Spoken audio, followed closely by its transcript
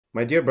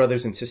My dear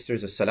brothers and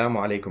sisters, Assalamu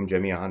alaikum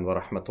jami'an wa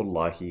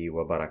rahmatullahi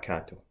wa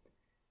barakatuh.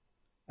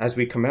 As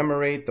we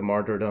commemorate the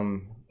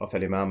martyrdom of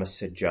Imam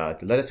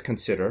Sajjad, let us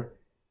consider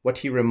what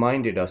he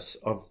reminded us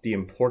of the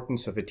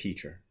importance of a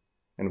teacher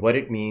and what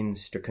it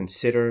means to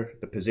consider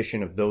the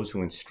position of those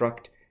who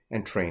instruct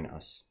and train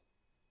us.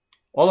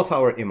 All of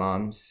our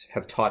Imams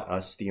have taught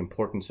us the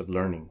importance of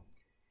learning,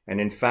 and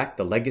in fact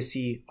the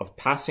legacy of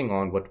passing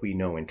on what we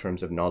know in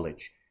terms of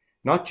knowledge,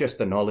 not just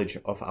the knowledge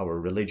of our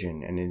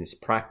religion and in its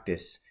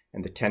practice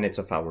and the tenets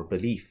of our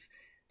belief,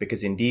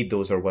 because indeed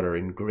those are what are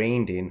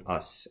ingrained in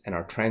us and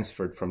are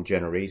transferred from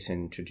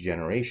generation to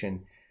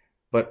generation,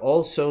 but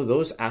also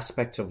those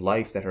aspects of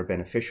life that are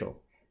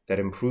beneficial, that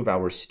improve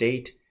our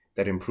state,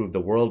 that improve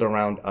the world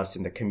around us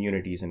and the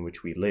communities in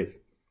which we live.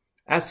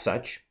 As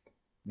such,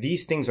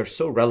 these things are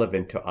so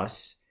relevant to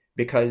us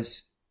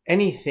because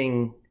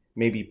anything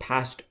may be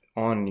passed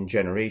on in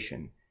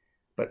generation,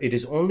 but it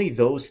is only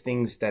those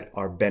things that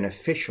are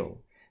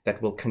beneficial that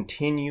will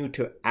continue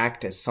to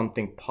act as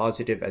something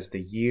positive as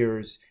the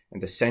years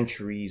and the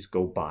centuries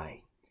go by.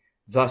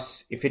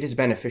 Thus, if it is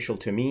beneficial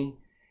to me,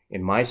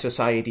 in my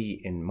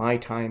society, in my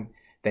time,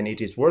 then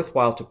it is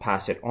worthwhile to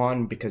pass it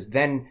on, because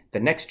then the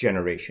next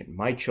generation,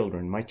 my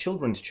children, my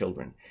children's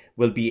children,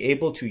 will be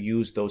able to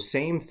use those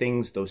same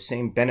things, those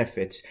same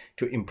benefits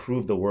to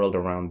improve the world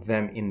around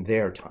them in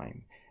their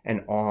time,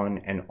 and on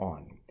and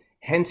on.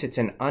 Hence, it's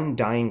an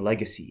undying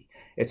legacy.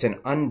 It's an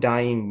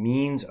undying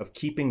means of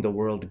keeping the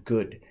world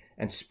good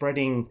and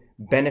spreading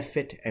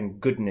benefit and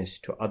goodness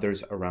to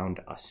others around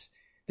us.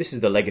 This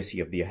is the legacy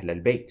of the Ahl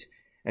al-Bayt.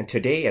 And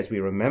today, as we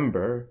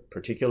remember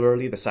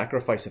particularly the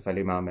sacrifice of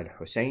Imam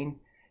al-Hussein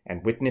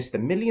and witness the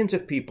millions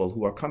of people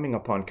who are coming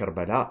upon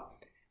Karbala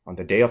on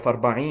the day of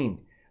Arba'een,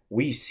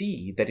 we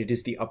see that it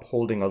is the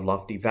upholding of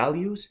lofty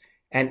values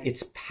and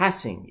its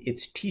passing,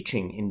 its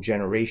teaching in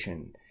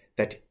generation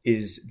that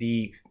is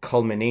the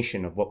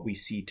culmination of what we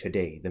see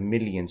today, the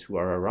millions who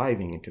are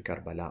arriving into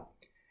Karbala.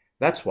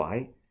 That's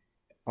why,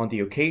 on the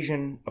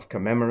occasion of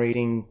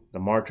commemorating the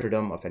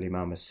martyrdom of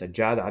Imam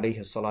Sajjad alayhi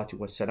salatu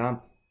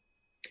wassalam,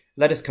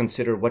 let us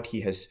consider what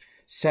he has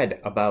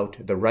said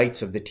about the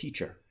rights of the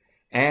teacher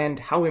and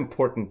how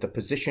important the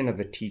position of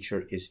a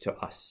teacher is to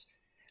us.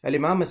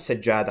 Imam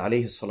Sajjad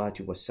alayhi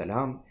salatu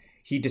wassalam,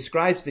 he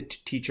describes the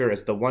teacher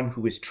as the one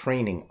who is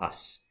training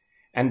us,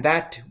 and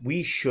that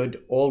we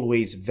should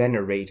always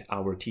venerate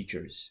our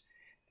teachers.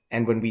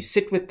 And when we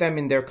sit with them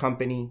in their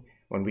company,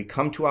 when we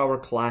come to our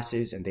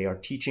classes and they are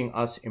teaching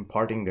us,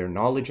 imparting their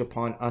knowledge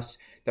upon us,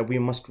 that we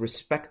must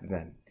respect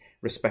them,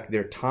 respect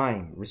their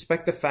time,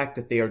 respect the fact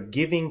that they are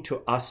giving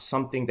to us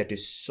something that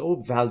is so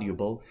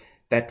valuable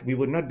that we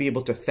would not be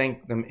able to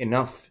thank them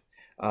enough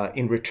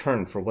in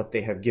return for what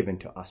they have given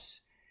to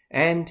us.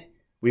 And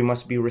we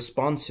must be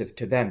responsive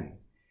to them.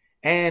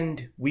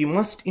 And we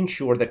must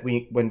ensure that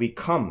when we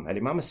come,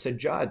 Imam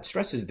Sajjad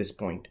stresses this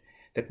point,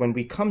 that when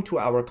we come to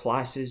our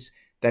classes,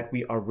 that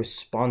we are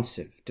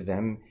responsive to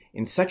them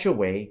in such a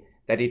way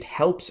that it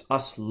helps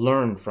us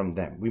learn from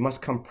them. We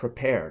must come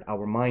prepared,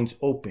 our minds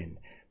open,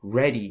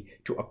 ready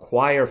to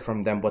acquire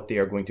from them what they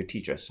are going to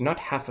teach us, not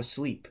half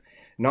asleep,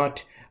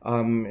 not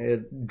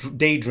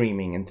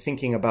daydreaming and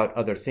thinking about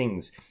other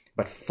things,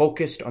 but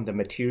focused on the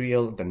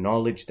material, the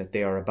knowledge that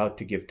they are about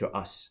to give to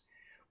us.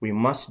 We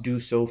must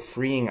do so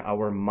freeing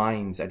our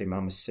minds, as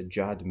Imam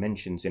Sajjad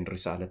mentions in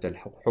Risalat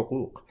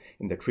al-Huquq,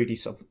 in the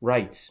Treatise of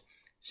Rights,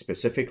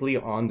 specifically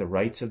on the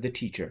rights of the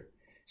teacher,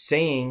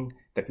 saying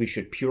that we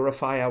should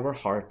purify our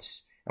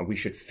hearts and we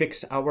should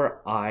fix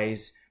our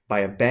eyes by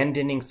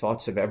abandoning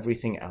thoughts of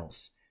everything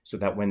else, so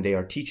that when they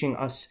are teaching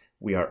us,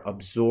 we are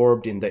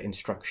absorbed in the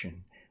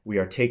instruction. We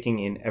are taking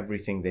in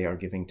everything they are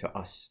giving to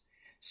us.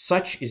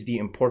 Such is the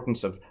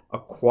importance of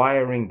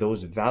acquiring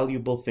those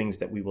valuable things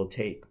that we will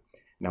take.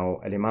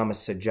 Now, Imam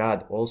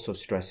Sajjad also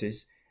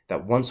stresses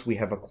that once we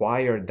have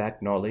acquired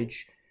that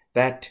knowledge,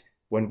 that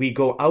when we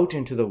go out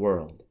into the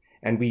world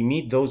and we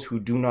meet those who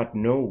do not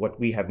know what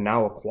we have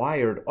now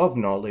acquired of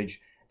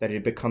knowledge, that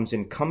it becomes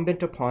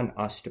incumbent upon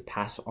us to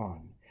pass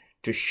on,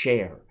 to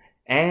share,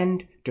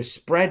 and to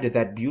spread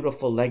that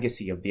beautiful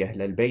legacy of the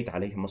Ahl al-Bayt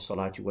alayhim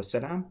as-salatu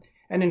wassalam,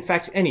 and in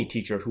fact any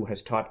teacher who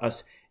has taught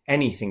us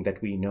anything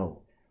that we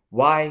know.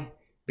 Why?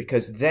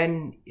 Because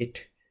then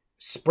it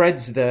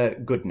spreads the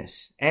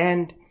goodness,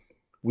 and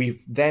we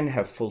then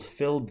have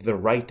fulfilled the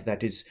right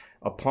that is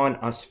upon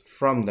us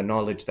from the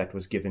knowledge that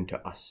was given to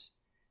us.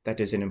 That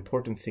is an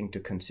important thing to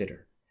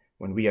consider.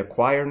 When we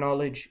acquire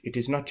knowledge, it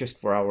is not just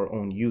for our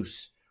own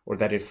use, or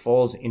that it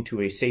falls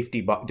into a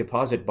safety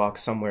deposit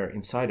box somewhere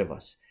inside of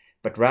us,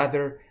 but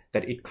rather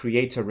that it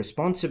creates a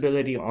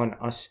responsibility on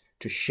us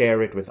to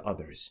share it with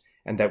others,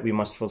 and that we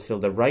must fulfill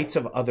the rights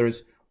of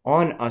others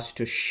on us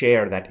to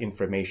share that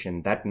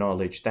information, that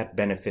knowledge, that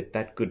benefit,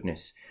 that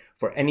goodness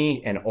for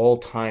any and all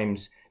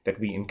times that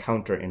we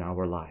encounter in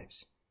our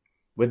lives.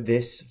 With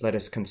this, let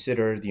us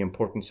consider the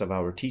importance of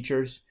our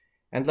teachers,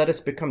 and let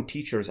us become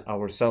teachers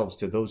ourselves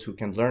to those who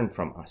can learn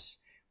from us,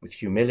 with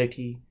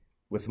humility,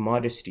 with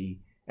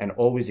modesty, and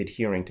always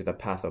adhering to the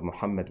path of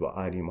Muhammad wa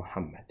Ali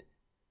Muhammad.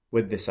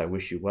 With this, I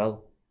wish you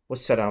well.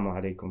 Wassalamu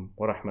alaikum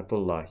wa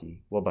rahmatullahi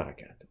wa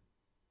barakatuh.